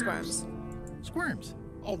want to say squirms? Squirms.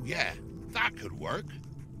 Oh, yeah. That could work.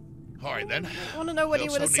 All right, then. I want to know what he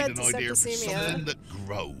would have said to Something septicemia. that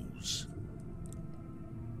grows.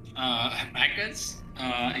 Maggots?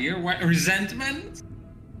 Resentment?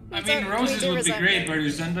 I mean, roses would be great, but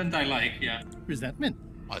resentment I like, yeah. Resentment?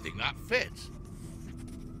 I think that fits.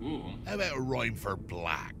 Ooh. How about a rhyme for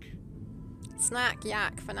black? Snack,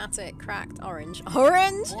 yak, fanatic, cracked, orange.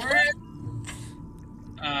 Orange?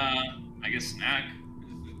 I guess snack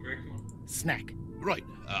is the correct one. Snack. Right,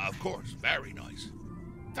 of course. Very nice.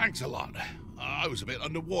 Thanks a lot. I was a bit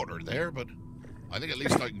underwater there, but I think at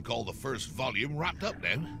least I can call the first volume wrapped up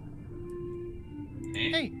now.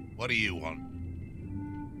 Hey. What do you want?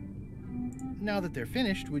 Now that they're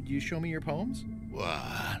finished, would you show me your poems?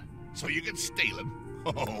 What? So you can steal them?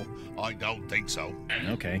 Oh, I don't think so.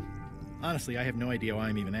 Okay. Honestly, I have no idea why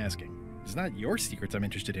I'm even asking. It's not your secrets I'm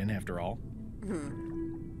interested in, after all.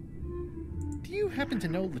 Do you happen to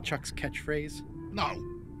know LeChuck's catchphrase? No.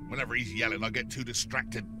 Whenever he's yelling, I get too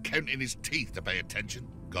distracted counting his teeth to pay attention.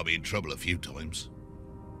 Got me in trouble a few times.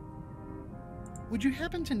 Would you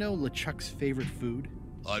happen to know LeChuck's favorite food?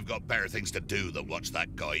 I've got better things to do than watch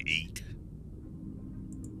that guy eat.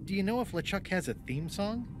 Do you know if LeChuck has a theme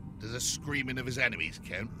song? Does the screaming of his enemies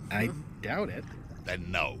count? I doubt it.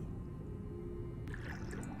 Then no.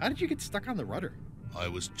 How did you get stuck on the rudder? I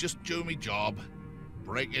was just doing my job,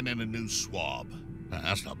 breaking in a new swab.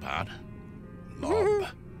 That's not bad. Lob,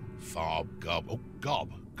 fob, gob. Oh,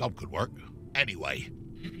 gob. Gob could work. Anyway,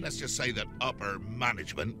 let's just say that upper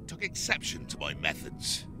management took exception to my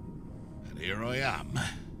methods. And here I am.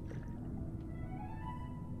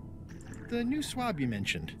 The new swab you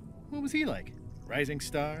mentioned. What was he like? Rising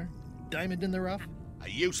star? Diamond in the rough? A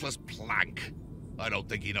useless plank. I don't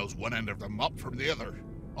think he knows one end of the mop from the other.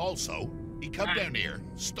 Also, he come down here,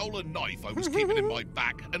 stole a knife I was keeping in my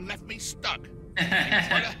back, and left me stuck. He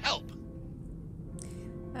tried to help.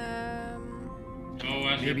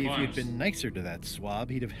 Maybe if you'd been nicer to that swab,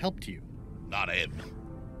 he'd have helped you. Not him.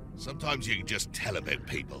 Sometimes you can just tell about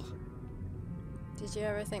people. Did you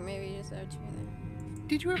ever think maybe you deserved to be there?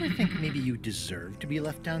 Did you ever think maybe you deserve to be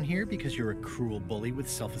left down here because you're a cruel bully with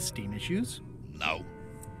self-esteem issues? No.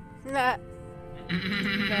 Nah.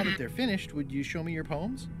 Now that they're finished, would you show me your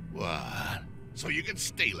poems? What? So you can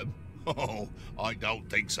steal them? Oh, I don't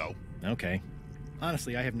think so. Okay.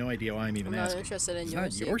 Honestly, I have no idea why I'm even I'm not asking. interested in it's your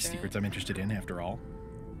not your secret. secrets I'm interested in, after all.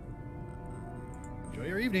 Enjoy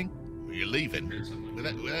your evening. Are you leaving?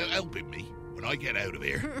 Without helping me? When I get out of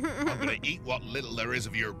here, I'm gonna eat what little there is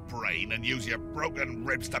of your brain and use your broken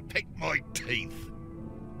ribs to pick my teeth.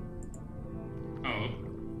 Oh.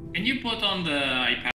 Can you put on the iPad?